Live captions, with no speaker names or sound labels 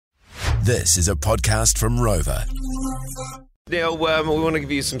This is a podcast from Rover. Now, we want to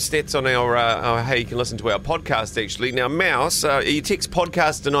give you some stats on our how you can listen to our podcast, actually. Now, Mouse, you text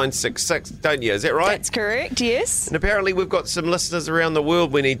podcast to 966, don't you? Is that right? That's correct, yes. And apparently we've got some listeners around the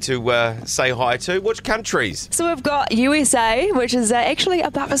world we need to say hi to. Which countries? So we've got USA, which is actually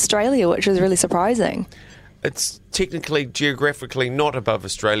above Australia, which is really surprising. It's technically, geographically not above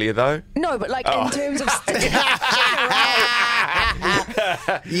Australia, though. No, but in terms of...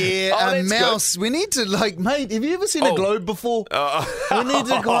 Yeah, that's Mouse. We need to, mate, have you ever seen a globe before? We need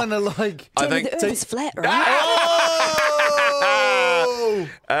to kind of, I think... the Earth is flat, right? Oh!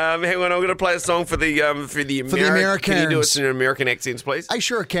 hang on, I'm going to play a song for the Americans. Can you do us in American accents, please? I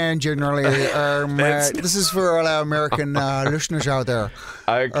sure can, generally. This is for all our American listeners out there.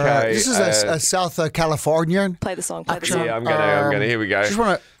 Okay. This is a South Californian. Play the song, Yeah, I'm gonna. Here we go. Just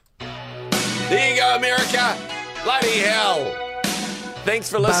want to... There you go, America. Bloody hell. Thanks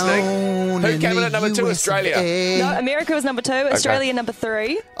for listening. Who came in at number 2? Australia. No, America was number 2, Australia number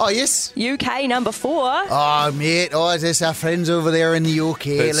 3, Oh, yes. UK number 4. Oh, mate. Oh, there's our friends over there in the UK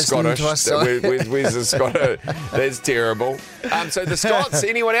That's listening Scottish. to us. Where's the Scottish? That's terrible. So the Scots,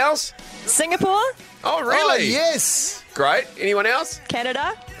 anyone else? Singapore, Oh, really? Oh, yes. Great. Anyone else?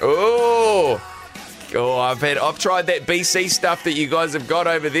 Canada. I've tried that BC stuff that you guys have got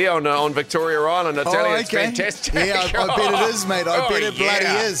over there on Victoria Island. I tell you, it's fantastic. Yeah, I bet it is, mate. I bet it bloody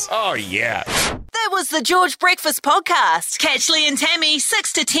is. Oh, yeah. That was the George Breakfast Podcast. Catch Lee and Tammy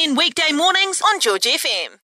 6 to 10 weekday mornings on George FM.